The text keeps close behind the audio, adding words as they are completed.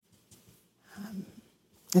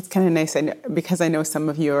It's kind of nice because I know some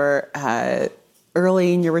of you are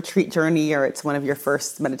early in your retreat journey, or it's one of your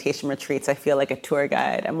first meditation retreats. I feel like a tour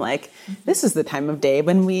guide. I'm like, this is the time of day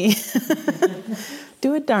when we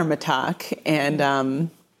do a dharma talk. And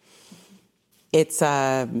it's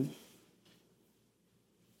a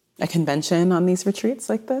convention on these retreats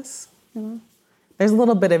like this. There's a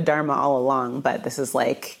little bit of dharma all along, but this is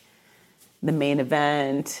like the main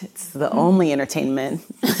event. It's the only entertainment.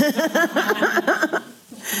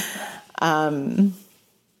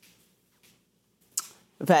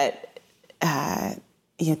 But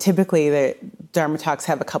typically the Dharma talks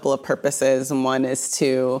have a couple of purposes, and one is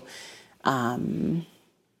to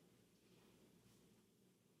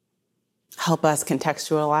help us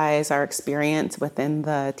contextualize our experience within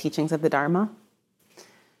the teachings of the Dharma.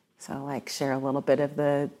 So, like, share a little bit of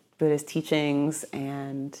the Buddha's teachings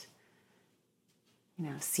and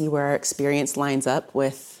see where our experience lines up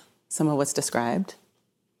with some of what's described.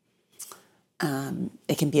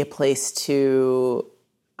 It can be a place to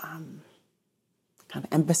kind of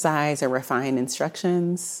emphasize or refine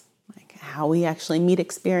instructions, like how we actually meet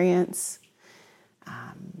experience.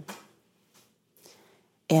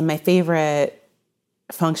 And my favorite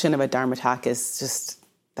function of a Dharma talk is just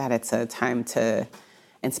that it's a time to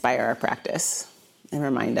inspire our practice and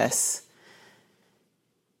remind us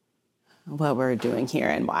what we're doing here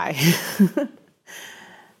and why,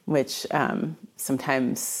 which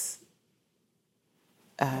sometimes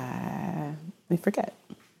we forget,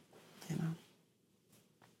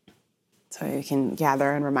 So we can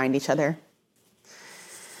gather and remind each other.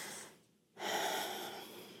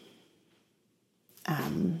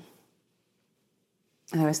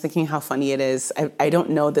 And I was thinking how funny it is. I don't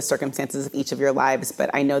know the circumstances of each of your lives, but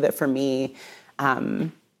I know that for me,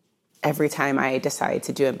 every time I decide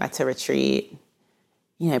to do a metta retreat,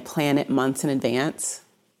 I plan it months in advance.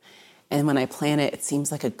 And when I plan it, it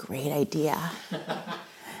seems like a great idea.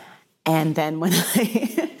 And then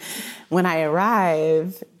when I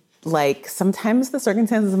arrive, like, sometimes the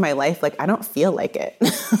circumstances of my life, like, I don't feel like it,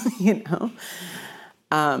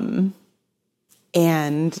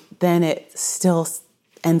 and then it still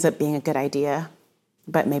ends up being a good idea,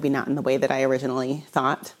 but maybe not in the way that I originally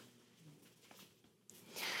thought.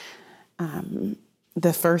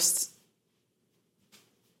 The first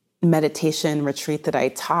meditation retreat that I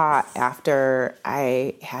taught after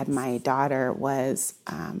I had my daughter was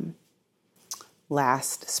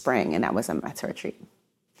last spring, and that was a metta retreat.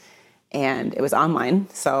 And it was online,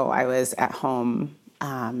 so I was at home,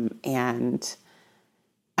 and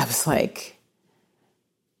I was like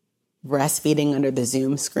breastfeeding under the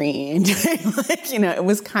Zoom screen. It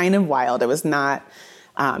was kind of wild. It was not,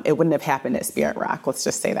 it wouldn't have happened at Spirit Rock, let's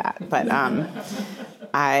just say that. But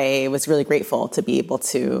I was really grateful to be able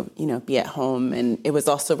to, be at home. And it was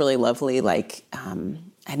also really lovely. Like,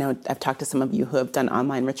 I know I've talked to some of you who have done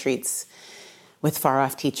online retreats with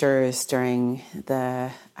far-off teachers during the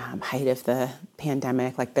height of the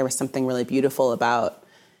pandemic. Like, there was something really beautiful about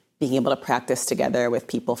being able to practice together with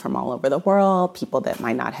people from all over the world, people that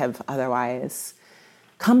might not have otherwise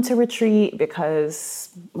come to retreat because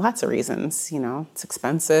lots of reasons, it's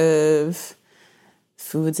expensive,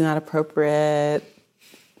 food's not appropriate,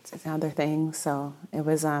 it's another thing. So it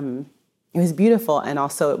was beautiful. And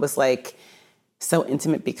also it was like so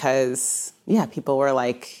intimate because, people were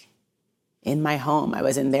like in my home. I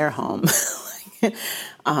was in their home.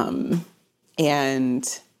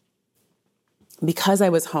 And because I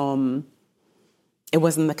was home, it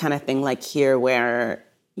wasn't the kind of thing like here where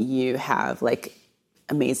you have like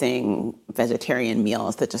amazing vegetarian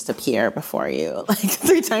meals that just appear before you like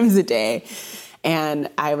 3 times a day. And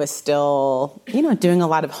I was still, doing a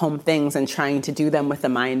lot of home things and trying to do them with the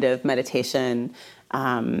mind of meditation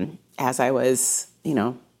as I was,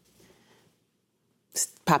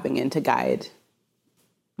 popping in to guide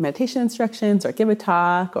meditation instructions or give a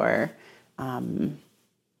talk or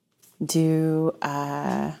do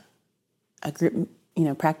a group,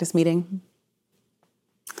 practice meeting.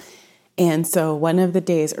 And so one of the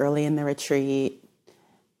days early in the retreat,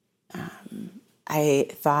 I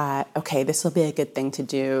thought, okay, this will be a good thing to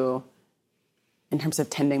do in terms of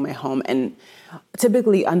tending my home. And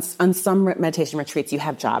typically on some meditation retreats, you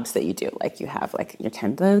have jobs that you do. Like you have, you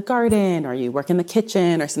tend the garden or you work in the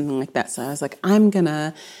kitchen or something like that. So I was like, I'm going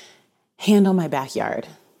to handle my backyard.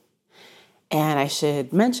 And I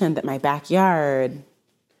should mention that my backyard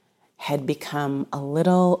had become a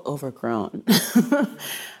little overgrown.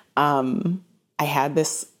 I had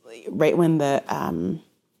this, right when the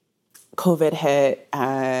COVID hit,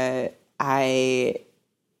 I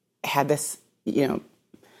had this,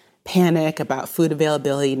 panic about food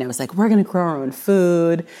availability. And I was like, we're going to grow our own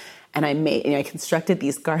food. And I constructed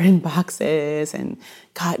these garden boxes and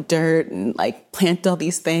got dirt and like planted all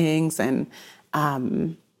these things. And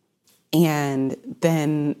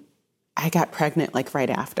then I got pregnant like right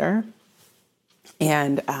after.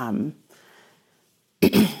 And I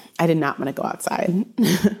did not want to go outside.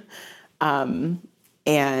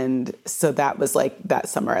 And so that was like that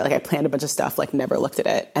summer, like I planned a bunch of stuff, like never looked at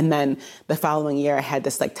it. And then the following year I had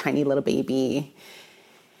this like tiny little baby,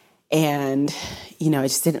 and, I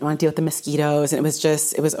just didn't want to deal with the mosquitoes. And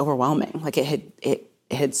it was overwhelming. Like it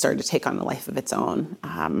had started to take on a life of its own.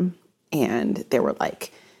 And there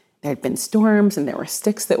had been storms, and there were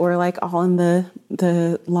sticks that were like all in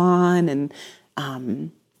the lawn. And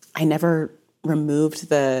I never removed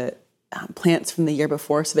the plants from the year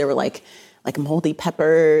before. So they were like moldy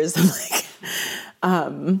peppers,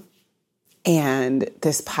 and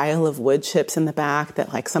this pile of wood chips in the back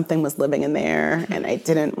that like something was living in there, and I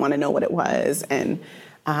didn't want to know what it was. And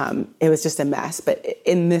it was just a mess. But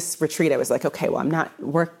in this retreat, I was like, okay, well, I'm not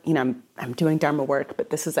I'm doing Dharma work, but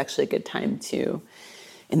this is actually a good time to,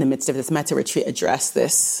 in the midst of this metta retreat, address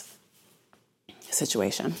this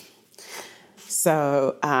situation.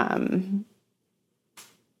 So,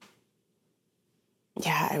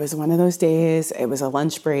 it was one of those days. It was a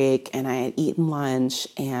lunch break, and I had eaten lunch,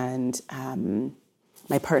 and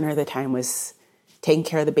my partner at the time was taking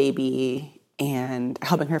care of the baby and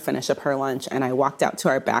helping her finish up her lunch. And I walked out to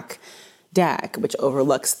our back deck, which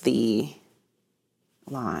overlooks the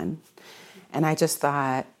lawn. And I just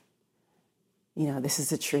thought, this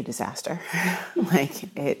is a true disaster.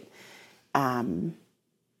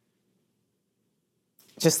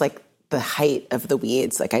 Just like the height of the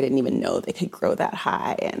weeds, like I didn't even know they could grow that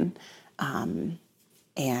high. And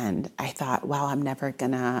I thought, wow, I'm never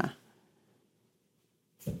gonna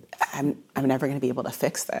be able to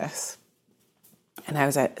fix this. And I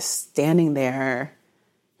was standing there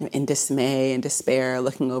in dismay and despair,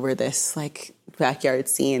 looking over this like backyard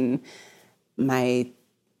scene. My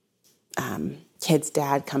kid's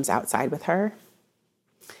dad comes outside with her,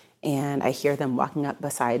 and I hear them walking up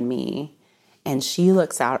beside me. And she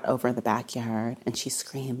looks out over the backyard and she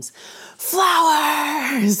screams,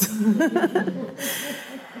 "Flowers!"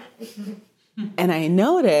 And I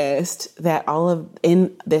noticed that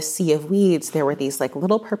in this sea of weeds, there were these like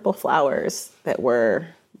little purple flowers that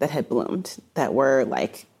had bloomed, that were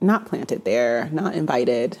like not planted there, not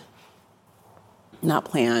invited, not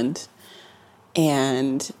planned.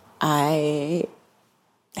 And I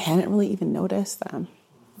hadn't really even noticed them,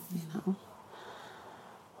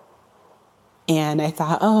 And I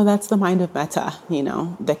thought, oh, that's the mind of metta,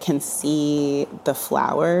 that can see the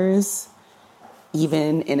flowers,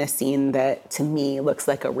 even in a scene that to me looks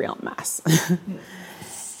like a real mess.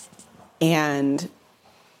 And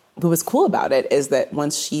what was cool about it is that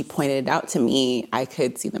once she pointed it out to me, I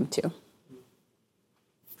could see them too.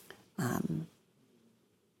 And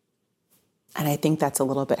I think that's a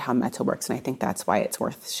little bit how metta works, and I think that's why it's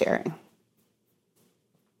worth sharing.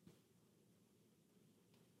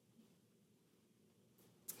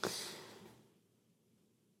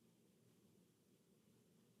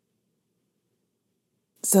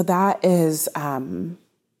 So that is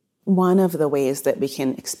one of the ways that we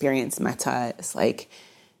can experience metta, is like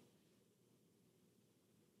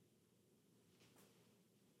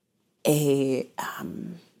a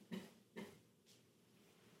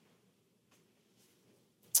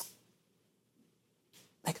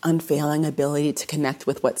unfailing ability to connect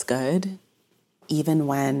with what's good, even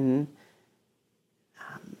when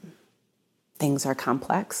things are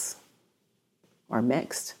complex or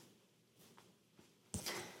mixed.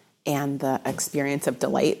 And the experience of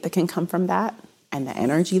delight that can come from that, and the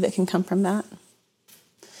energy that can come from that.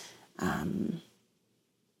 And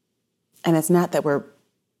it's not that we're,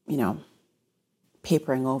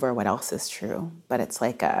 papering over what else is true, but it's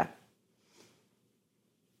like a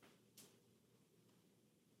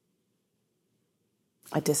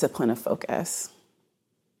discipline of focus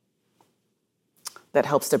that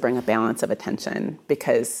helps to bring a balance of attention,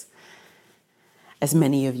 because as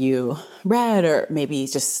many of you read, or maybe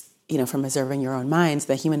just, from observing your own minds,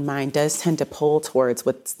 the human mind does tend to pull towards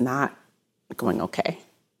what's not going okay.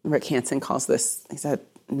 Rick Hansen calls this, he's a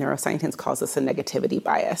neuroscientist, calls this a negativity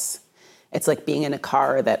bias. It's like being in a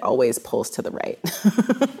car that always pulls to the right.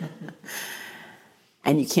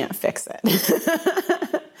 And you can't fix it.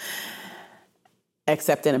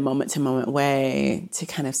 Except in a moment-to-moment way to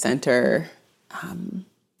kind of center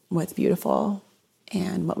what's beautiful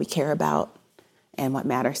and what we care about and what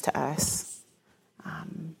matters to us.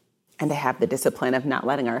 And to have the discipline of not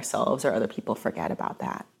letting ourselves or other people forget about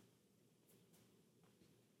that.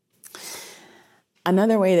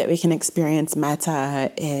 Another way that we can experience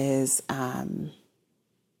metta is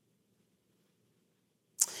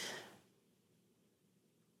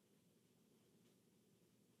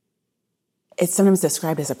it's sometimes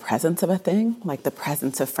described as a presence of a thing, like the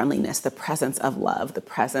presence of friendliness, the presence of love, the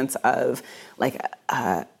presence of like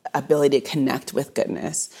ability to connect with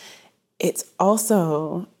goodness. It's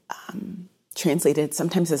also translated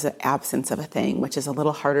sometimes as an absence of a thing, which is a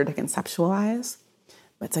little harder to conceptualize.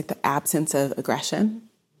 But it's like the absence of aggression,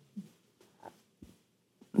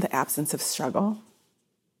 the absence of struggle,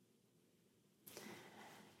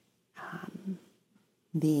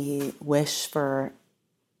 the wish for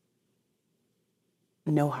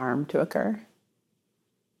no harm to occur.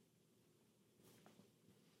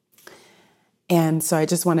 And so I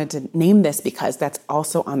just wanted to name this because that's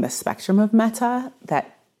also on the spectrum of metta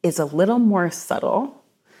that is a little more subtle.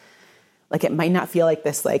 Like it might not feel like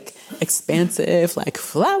this like expansive, like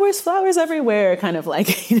flowers everywhere kind of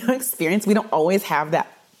like, experience. We don't always have that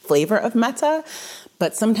flavor of metta,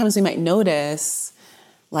 but sometimes we might notice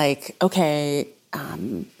like, okay,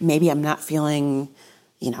 maybe I'm not feeling,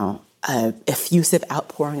 a effusive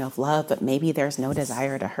outpouring of love, but maybe there's no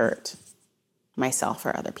desire to hurt myself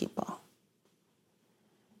or other people.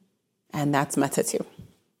 And that's metta too.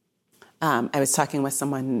 I was talking with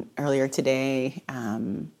someone earlier today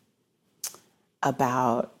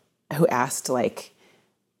about who asked like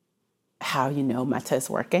how metta is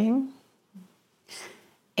working.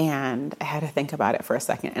 And I had to think about it for a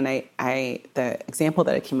second. And the example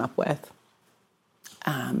that I came up with,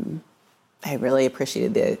 I really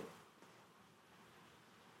appreciated the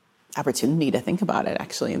opportunity to think about it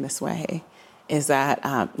actually in this way, is that,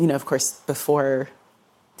 of course, before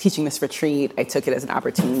teaching this retreat, I took it as an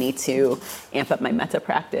opportunity to amp up my metta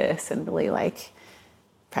practice and really like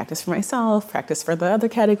practice for myself, practice for the other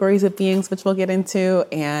categories of beings, which we'll get into.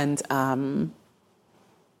 And so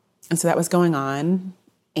that was going on.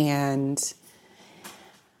 And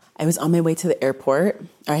I was on my way to the airport,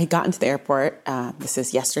 or I had gotten to the airport. This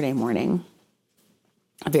is yesterday morning,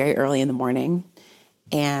 very early in the morning.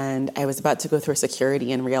 And I was about to go through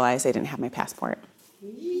security and realized I didn't have my passport.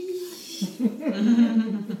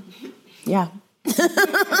 Yeah.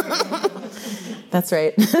 That's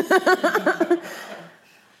right.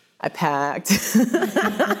 I packed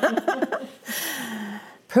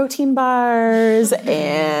protein bars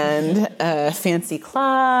and a fancy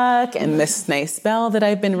clock and this nice bell that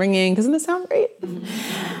I've been ringing. Doesn't it sound great?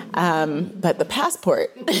 But the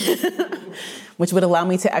passport, which would allow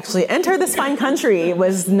me to actually enter this fine country,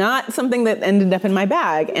 was not something that ended up in my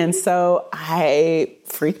bag. And so I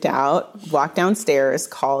freaked out, walked downstairs,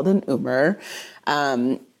 called an Uber,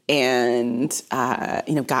 and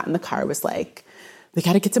got in the car, was like, we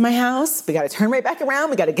got to get to my house. We got to turn right back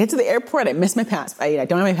around. We got to get to the airport. I missed my passport. I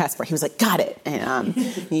don't have my passport. He was like, got it. And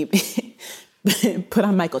he put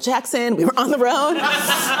on Michael Jackson. We were on the road.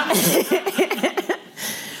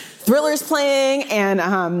 Thriller's playing.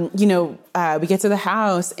 And, we get to the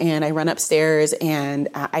house and I run upstairs and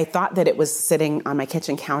I thought that it was sitting on my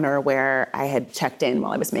kitchen counter where I had checked in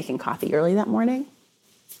while I was making coffee early that morning.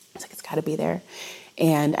 I was like, it's got to be there.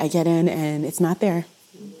 And I get in and it's not there.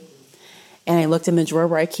 And I looked in the drawer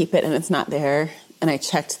where I keep it and it's not there. And I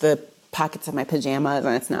checked the pockets of my pajamas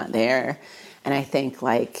and it's not there. And I think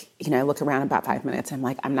I look around about 5 minutes. And I'm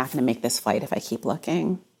like, I'm not going to make this flight if I keep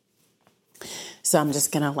looking. So I'm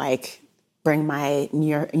just going to bring my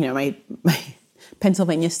my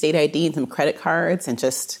Pennsylvania state ID and some credit cards and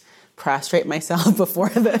just prostrate myself before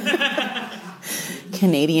the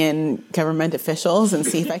Canadian government officials and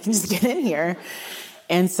see if I can just get in here.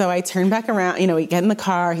 And so I turn back around, we get in the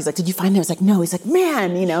car. He's like, did you find it? I was like, no. He's like,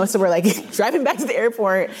 man, so we're driving back to the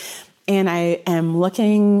airport. And I am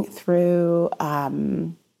looking through,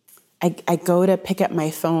 I go to pick up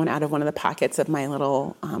my phone out of one of the pockets of my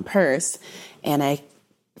little purse. And I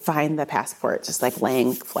find the passport just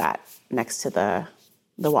laying flat next to the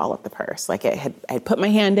wall of the purse. I had put my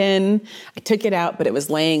hand in, I took it out, but it was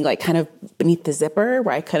laying kind of beneath the zipper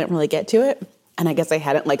where I couldn't really get to it. And I guess I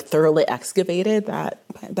hadn't thoroughly excavated that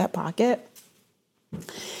pocket.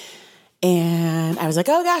 And I was like,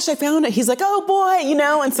 oh gosh, I found it. He's like, oh boy,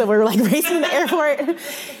 and so we were racing to the airport.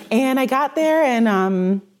 And I got there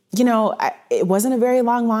and, it wasn't a very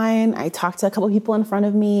long line. I talked to a couple people in front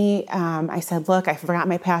of me. I said, look, I forgot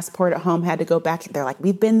my passport at home, had to go back. They're like,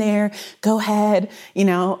 we've been there, go ahead, and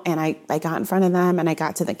I got in front of them and I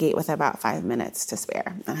got to the gate with about 5 minutes to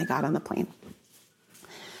spare. And I got on the plane.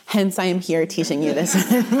 Hence, I am here teaching you this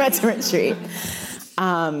metta retreat.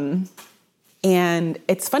 And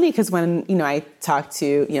it's funny because when, I talked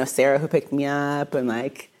to, Sarah who picked me up and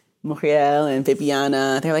Muriel and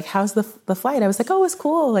Viviana. They're like, how's the flight? I was like, oh, it was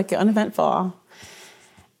cool, like uneventful.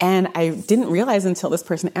 And I didn't realize until this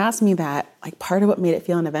person asked me that, like, part of what made it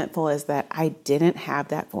feel uneventful is that I didn't have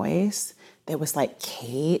that voice that was like,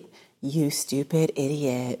 Kate, you stupid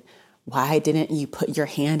idiot. Why didn't you put your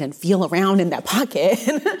hand and feel around in that pocket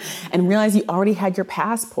and realize you already had your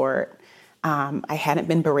passport? I hadn't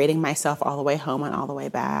been berating myself all the way home and all the way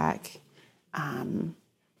back.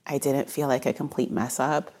 I didn't feel like a complete mess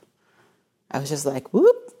up. I was just like,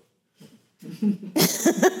 whoop.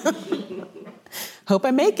 Hope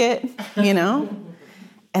I make it, you know?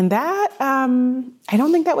 And that, I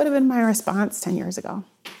don't think that would have been my response 10 years ago.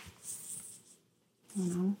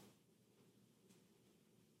 You know?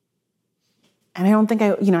 And I don't think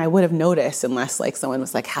I would have noticed unless like someone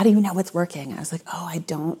was like, how do you know it's working? I was like, oh, I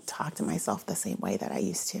don't talk to myself the same way that I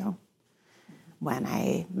used to when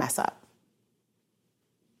I mess up.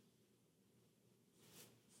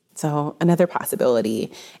 So another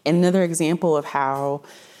possibility, and another example of how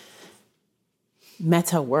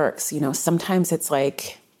metta works, sometimes it's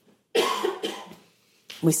like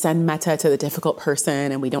we send metta to the difficult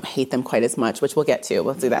person and we don't hate them quite as much, which we'll get to.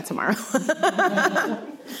 We'll do that tomorrow.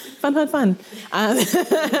 Fun.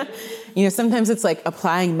 Sometimes it's like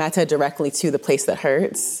applying metta directly to the place that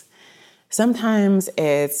hurts. Sometimes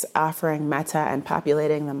it's offering metta and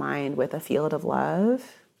populating the mind with a field of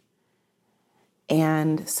love.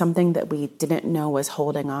 And something that we didn't know was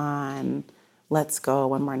holding on lets go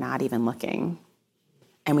when we're not even looking.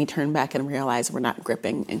 And we turn back and realize we're not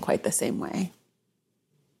gripping in quite the same way.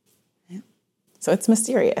 Yeah. So it's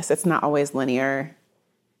mysterious. It's not always linear.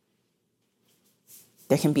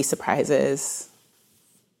 There can be surprises.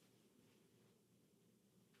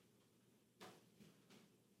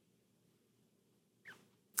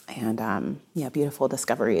 And beautiful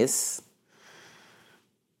discoveries.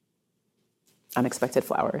 Unexpected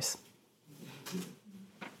flowers.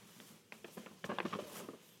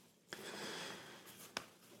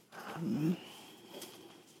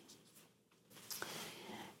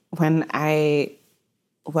 When I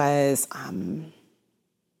was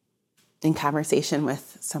in conversation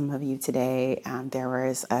with some of you today, there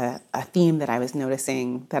was a theme that I was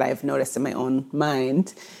noticing, that I've noticed in my own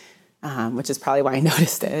mind, which is probably why I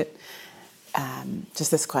noticed it. Just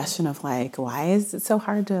this question of like, why is it so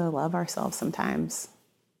hard to love ourselves sometimes?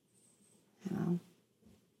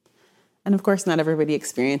 And of course, not everybody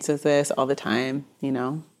experiences this all the time,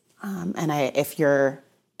 if you're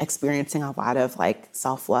experiencing a lot of like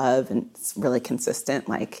self-love and it's really consistent,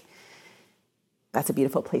 like that's a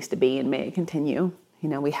beautiful place to be and may it continue.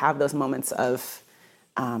 We have those moments of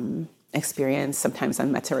experience sometimes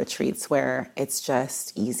on metta retreats where it's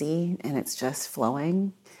just easy and it's just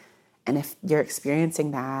flowing. And if you're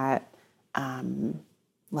experiencing that,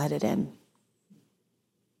 let it in.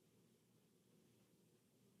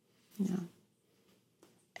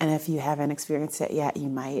 And if you haven't experienced it yet, you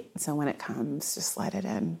might. So when it comes, just let it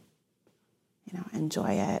in.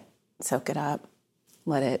 Enjoy it, soak it up,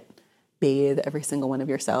 let it bathe every single one of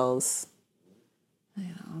your cells.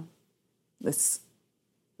 It's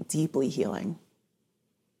deeply healing.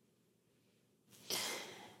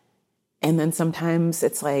 And then sometimes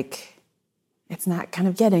it's like, it's not kind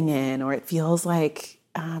of getting in, or it feels like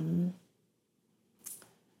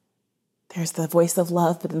there's the voice of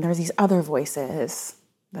love, but then there's these other voices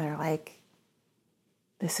that are like,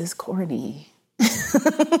 this is corny.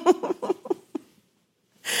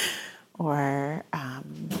 Or,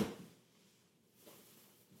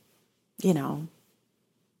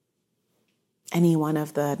 any one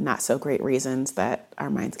of the not so great reasons that our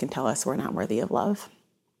minds can tell us we're not worthy of love.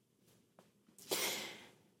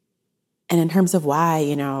 And in terms of why,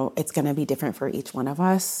 it's going to be different for each one of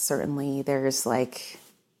us. Certainly there's like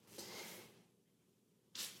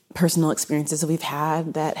personal experiences that we've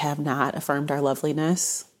had that have not affirmed our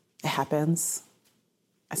loveliness. It happens.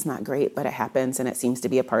 It's not great, but it happens. And it seems to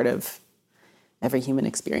be a part of every human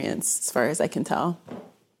experience, as far as I can tell,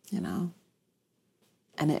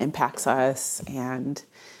 and it impacts us. And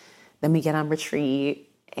then we get on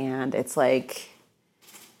retreat and it's like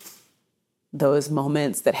those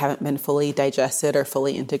moments that haven't been fully digested or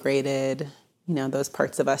fully integrated, those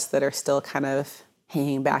parts of us that are still kind of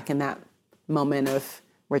hanging back in that moment of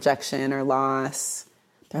rejection or loss.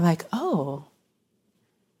 They're like, oh,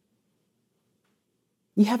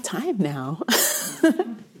 you have time now.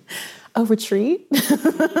 A retreat?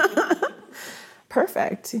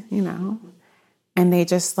 Perfect, And they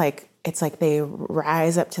just like, it's like they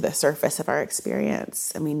rise up to the surface of our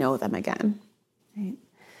experience and we know them again, right?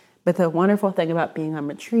 But the wonderful thing about being on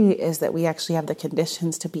retreat is that we actually have the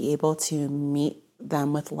conditions to be able to meet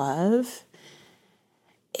them with love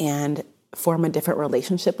and form a different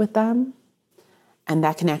relationship with them. And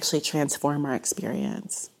that can actually transform our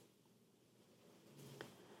experience.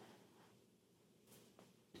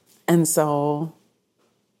 And so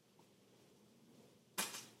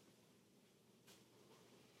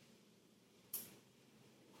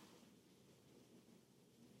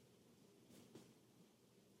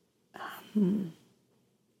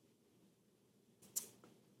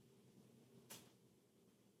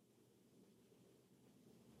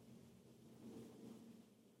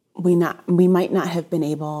we might not have been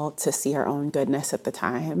able to see our own goodness at the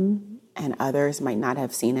time, and others might not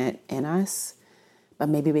have seen it in us, but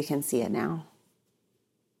maybe we can see it now.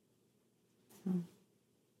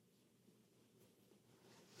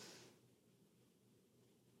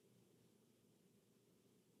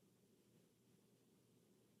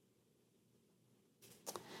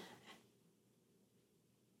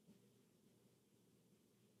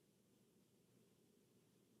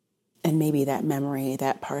 And maybe that memory,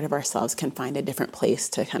 that part of ourselves can find a different place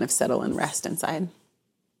to kind of settle and rest inside.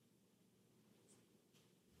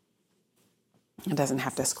 It doesn't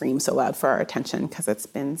have to scream so loud for our attention because it's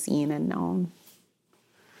been seen and known.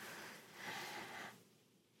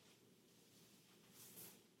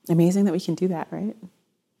 Amazing that we can do that, right?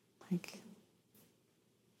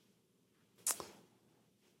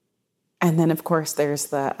 And then, of course, there's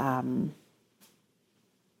the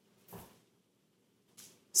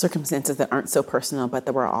circumstances that aren't so personal, but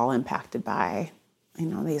that we're all impacted by,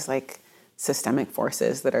 these systemic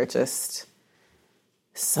forces that are just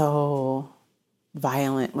so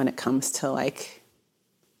violent when it comes to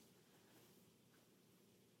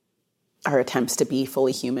our attempts to be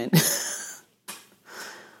fully human.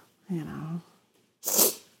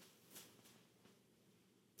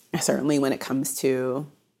 Certainly when it comes to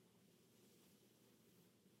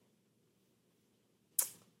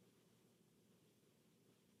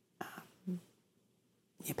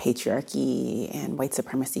patriarchy and white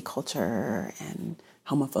supremacy culture and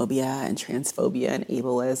homophobia and transphobia and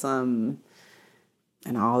ableism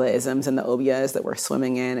and all the isms and the obias that we're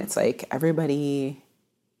swimming in. It's everybody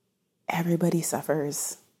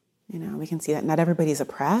suffers. We can see that. Not everybody's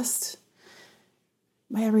oppressed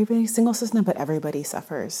by every single system, but everybody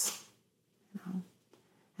suffers.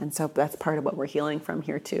 And so that's part of what we're healing from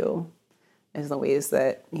here too, is the ways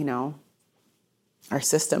that, our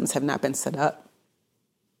systems have not been set up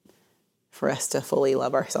for us to fully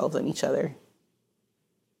love ourselves and each other,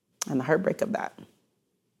 and the heartbreak of that,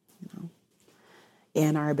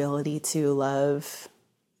 and our ability to love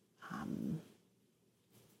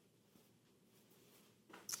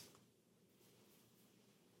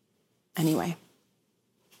anyway.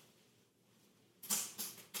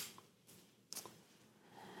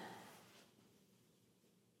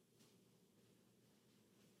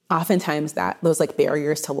 Oftentimes those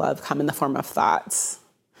barriers to love come in the form of thoughts.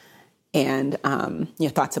 And,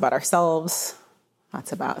 thoughts about ourselves,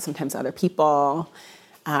 thoughts about sometimes other people.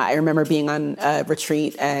 I remember being on a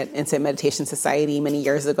retreat at Insight Meditation Society many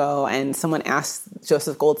years ago, and someone asked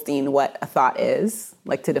Joseph Goldstein what a thought is,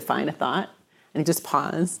 to define a thought. And he just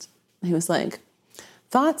paused. And he was like,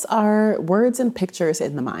 thoughts are words and pictures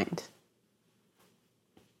in the mind.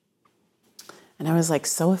 And I was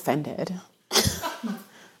so offended.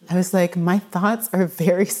 I was like, my thoughts are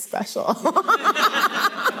very special.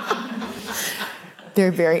 They're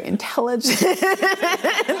very intelligent.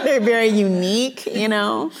 They're very unique,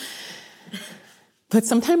 But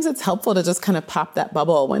sometimes it's helpful to just kind of pop that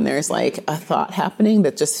bubble when there's a thought happening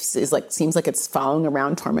that just is seems like it's following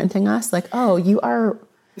around, tormenting us. Oh, you are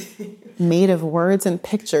made of words and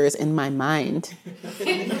pictures in my mind.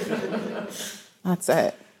 That's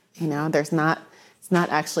it. It's not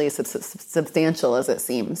actually as substantial as it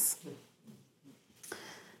seems.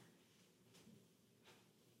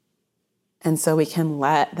 And so we can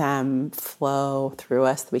let them flow through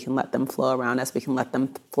us. We can let them flow around us. We can let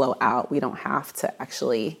them flow out. We don't have to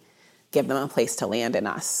actually give them a place to land in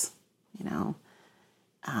us.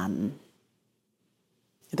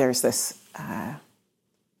 There's this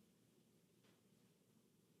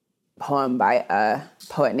poem by a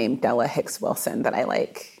poet named Della Hicks Wilson that I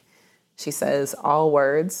like. She says, all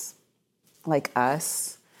words, like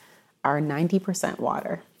us, are 90%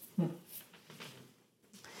 water.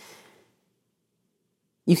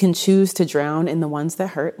 You can choose to drown in the ones that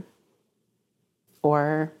hurt,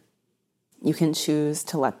 or you can choose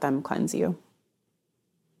to let them cleanse you.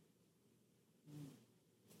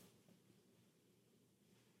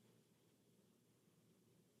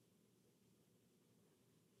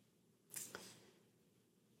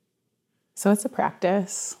 So it's a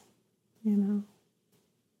practice,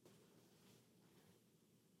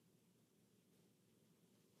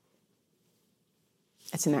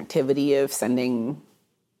 It's an activity of sending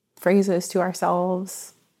phrases to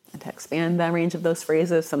ourselves and to expand the range of those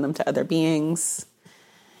phrases, send them to other beings.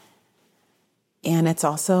 And it's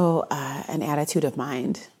also an attitude of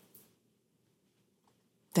mind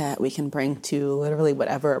that we can bring to literally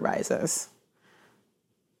whatever arises,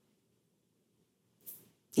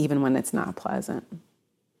 even when it's not pleasant.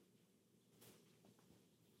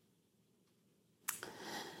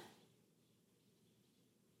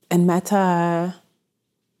 And metta,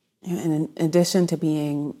 in addition to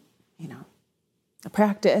being, a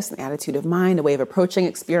practice, an attitude of mind, a way of approaching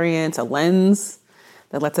experience, a lens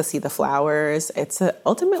that lets us see the flowers, it's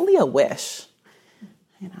ultimately a wish.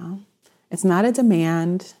 It's not a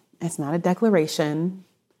demand. It's not a declaration.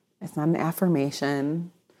 It's not an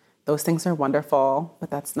affirmation. Those things are wonderful,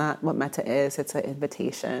 but that's not what metta is. It's an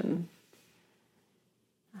invitation.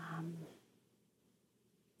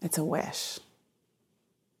 It's a wish.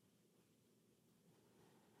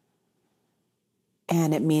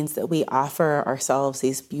 And it means that we offer ourselves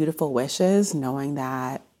these beautiful wishes, knowing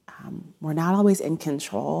that we're not always in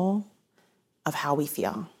control of how we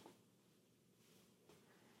feel.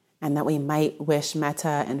 And that we might wish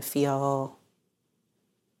metta and feel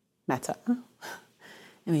metta. And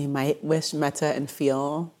we might wish metta and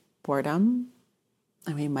feel boredom.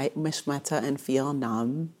 And we might wish metta and feel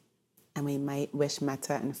numb. And we might wish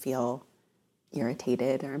metta and feel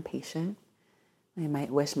irritated or impatient. We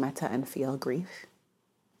might wish metta and feel grief.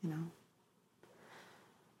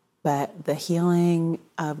 But the healing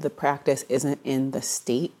of the practice isn't in the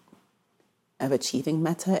state of achieving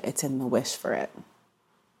metta, it's in the wish for it.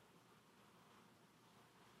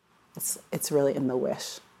 It's really in the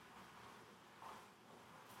wish.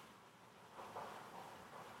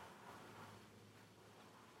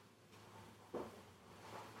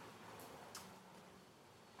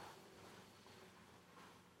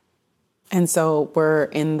 And so we're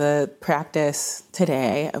in the practice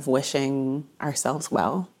today of wishing ourselves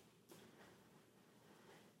well.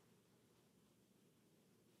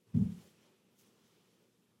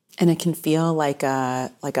 And it can feel like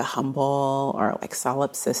a humble or like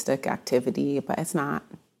solipsistic activity, but it's not.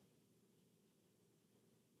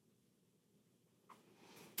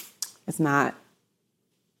 It's not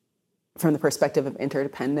from the perspective of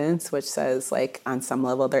interdependence, which says like on some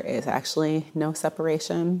level there is actually no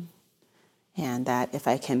separation. And that if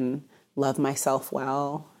I can love myself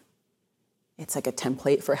well, it's like a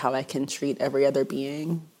template for how I can treat every other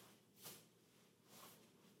being.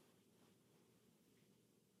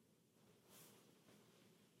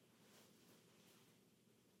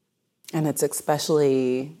 And it's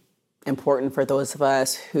especially important for those of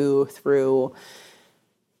us who, through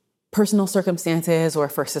personal circumstances or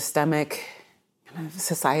for systemic kind of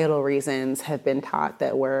societal reasons, have been taught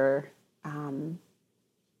that we're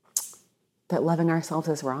that loving ourselves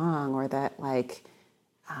is wrong, or that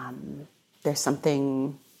there's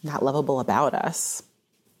something not lovable about us.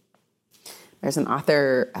 There's an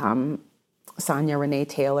author, Sonia Renee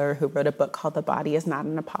Taylor, who wrote a book called The Body is Not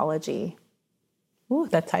an Apology. Ooh,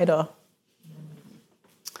 that title.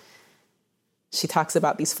 She talks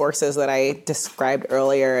about these forces that I described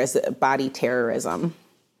earlier as body terrorism,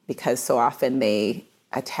 because so often they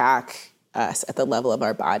attack us at the level of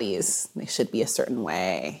our bodies. They should be a certain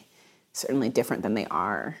way, certainly different than they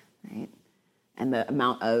are, right? And the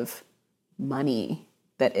amount of money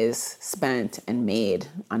that is spent and made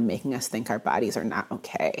on making us think our bodies are not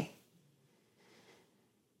okay.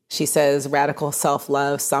 She says, radical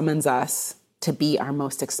self-love summons us to be our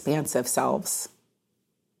most expansive selves,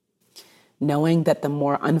 knowing that the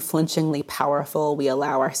more unflinchingly powerful we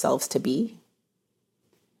allow ourselves to be,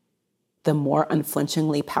 the more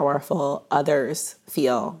unflinchingly powerful others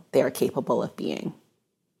feel they are capable of being.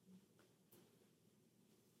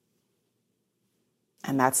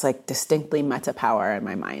 And that's like distinctly metta power in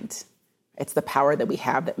my mind. It's the power that we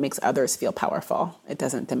have that makes others feel powerful. It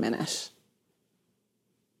doesn't diminish.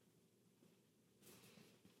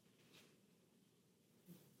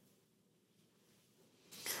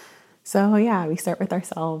 So yeah, we start with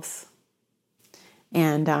ourselves.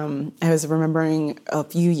 And I was remembering a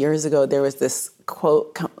few years ago, there was this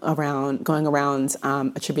quote going around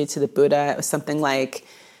attributed to the Buddha. It was something like,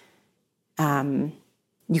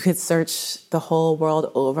 you could search the whole world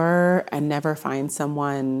over and never find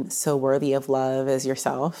someone so worthy of love as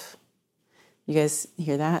yourself. You guys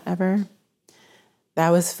hear that ever? That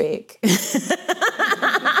was fake.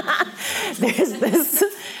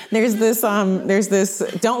 There's this,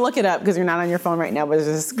 don't look it up because you're not on your phone right now, but there's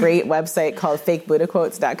this great website called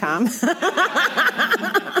fakebuddhaquotes.com.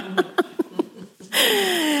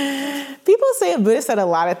 People say a Buddha said a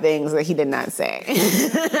lot of things that he did not say.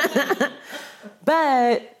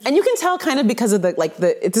 And you can tell kind of because of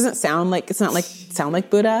it doesn't sound like, sound like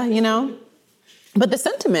Buddha, but the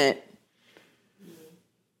sentiment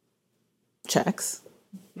checks,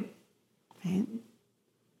 right?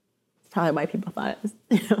 Probably why people thought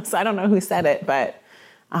it, so I don't know who said it, but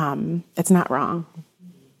it's not wrong.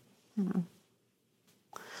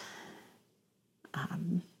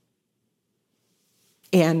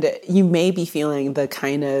 And you may be feeling the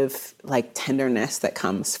kind of like tenderness that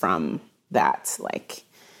comes from that, like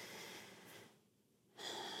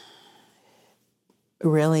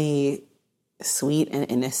really sweet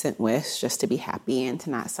and innocent wish just to be happy and to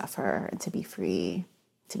not suffer and to be free,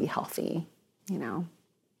 to be healthy,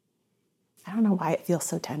 I don't know why it feels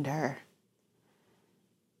so tender.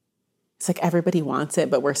 It's like everybody wants it,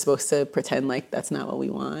 but we're supposed to pretend like that's not what we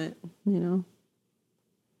want,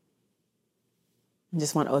 I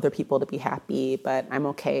just want other people to be happy, but I'm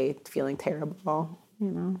okay feeling terrible,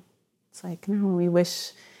 It's like, no, we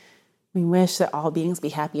wish that all beings be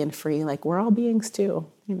happy and free. Like, we're all beings too,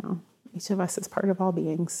 Each of us is part of all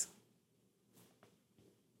beings.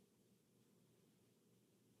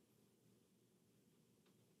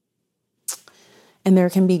 And there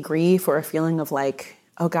can be grief or a feeling of like,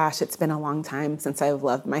 oh gosh, it's been a long time since I've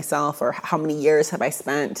loved myself, or how many years have I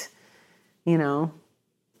spent,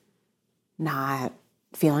 not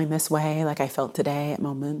feeling this way like I felt today at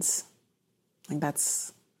moments. Like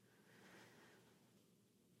that's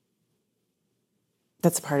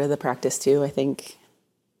part of the practice too, I think.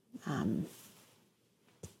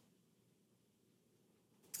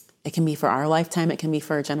 It can be for our lifetime, it can be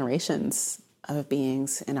for generations of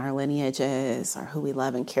beings in our lineages, or who we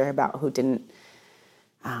love and care about, who didn't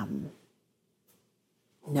know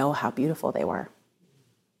how beautiful they were,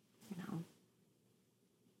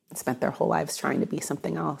 spent their whole lives trying to be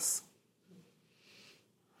something else.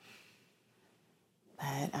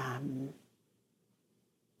 But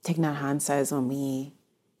Thich Nhat Hanh says when we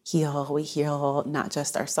heal not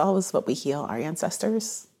just ourselves, but we heal our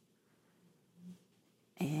ancestors.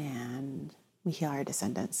 And we heal our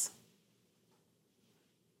descendants.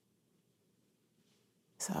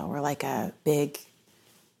 So we're like a big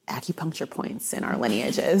acupuncture points in our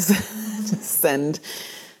lineages. Just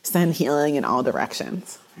send healing in all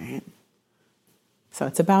directions, right? So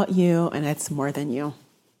it's about you, and it's more than you.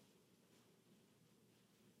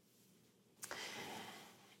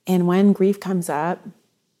 And when grief comes up,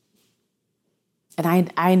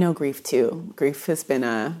 and I know grief too. Grief has been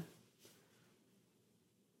a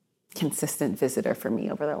consistent visitor for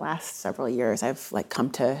me over the last several years. I've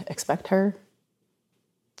come to expect her,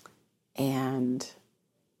 and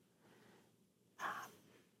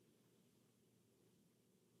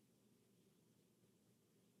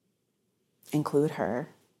include her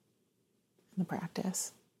in the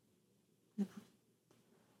practice.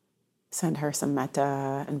 Send her some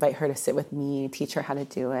metta, invite her to sit with me, teach her how to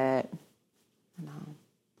do it.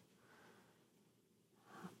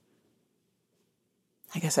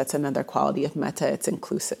 I guess that's another quality of metta. It's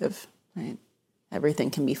inclusive, right?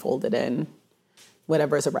 Everything can be folded in.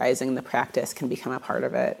 Whatever's arising in the practice can become a part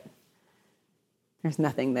of it. There's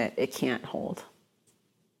nothing that it can't hold.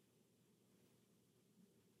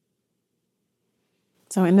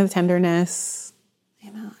 So into the tenderness,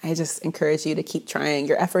 I just encourage you to keep trying.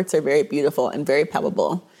 Your efforts are very beautiful and very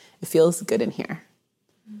palpable. It feels good in here.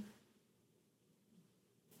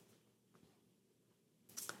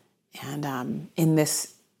 And in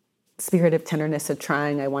this spirit of tenderness of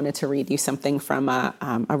trying, I wanted to read you something from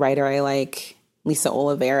a writer I like, Lisa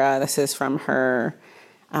Oliveira. This is from her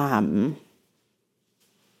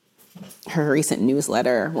recent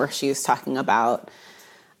newsletter, where she was talking about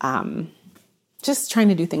just trying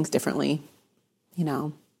to do things differently,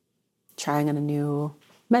 trying on a new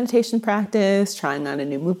meditation practice, trying on a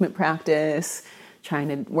new movement practice, trying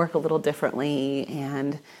to work a little differently,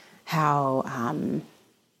 and how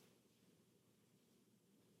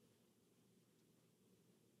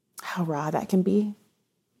raw that can be.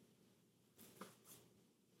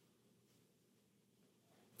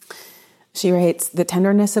 She writes, "The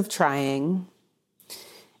tenderness of trying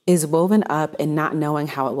is woven up in not knowing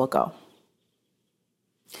how it will go.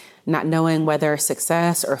 Not knowing whether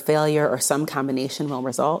success or failure or some combination will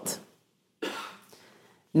result.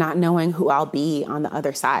 Not knowing who I'll be on the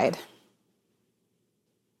other side.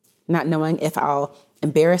 Not knowing if I'll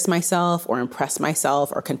embarrass myself or impress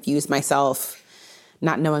myself or confuse myself.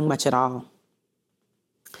 Not knowing much at all.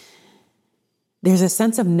 There's a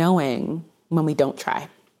sense of knowing when we don't try.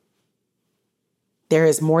 There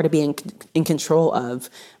is more to be in control of,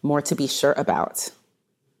 more to be sure about,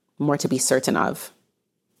 more to be certain of.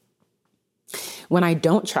 When I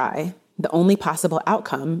don't try, the only possible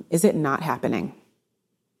outcome is it not happening.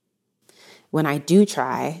 when I do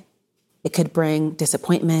try, it could bring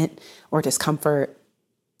disappointment or discomfort,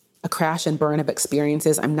 a crash and burn of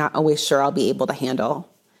experiences I'm not always sure I'll be able to handle.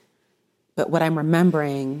 But what I'm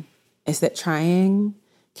remembering is that trying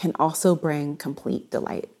can also bring complete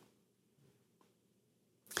delight.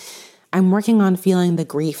 I'm working on feeling the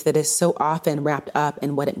grief that is so often wrapped up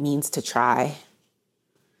in what it means to try,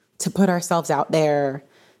 to put ourselves out there,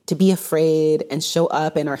 to be afraid and show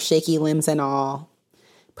up in our shaky limbs and all,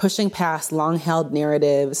 pushing past long-held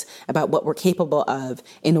narratives about what we're capable of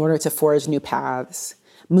in order to forge new paths,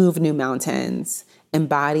 move new mountains,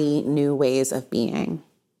 embody new ways of being.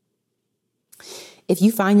 If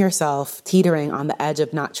you find yourself teetering on the edge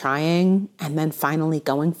of not trying and then finally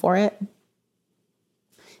going for it,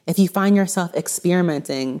 if you find yourself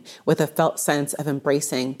experimenting with a felt sense of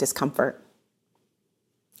embracing discomfort,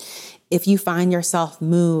 if you find yourself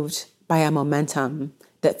moved by a momentum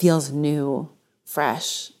that feels new,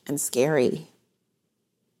 fresh, and scary,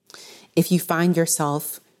 if you find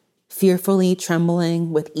yourself fearfully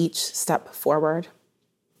trembling with each step forward,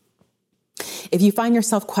 if you find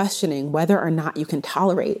yourself questioning whether or not you can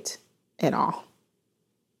tolerate it all,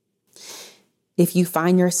 if you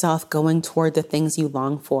find yourself going toward the things you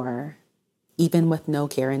long for, even with no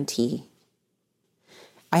guarantee,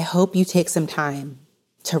 I hope you take some time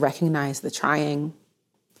to recognize the trying,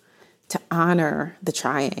 to honor the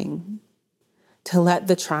trying, to let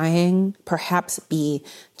the trying perhaps be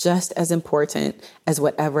just as important as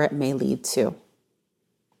whatever it may lead to.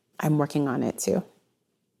 I'm working on it too.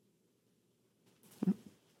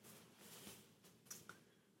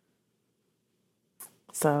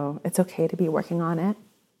 So it's okay to be working on it.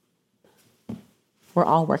 We're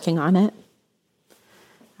all working on it.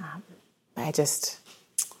 I just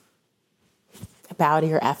bow to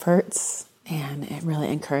your efforts and I really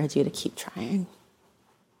encourage you to keep trying.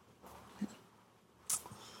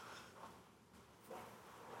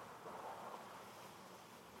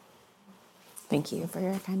 Thank you for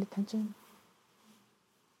your kind attention.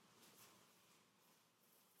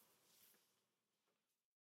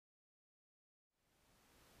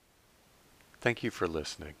 Thank you for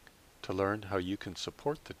listening. To learn how you can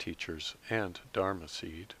support the teachers and Dharma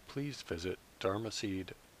Seed, please visit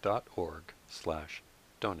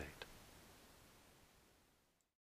dharmaseed.org/donate.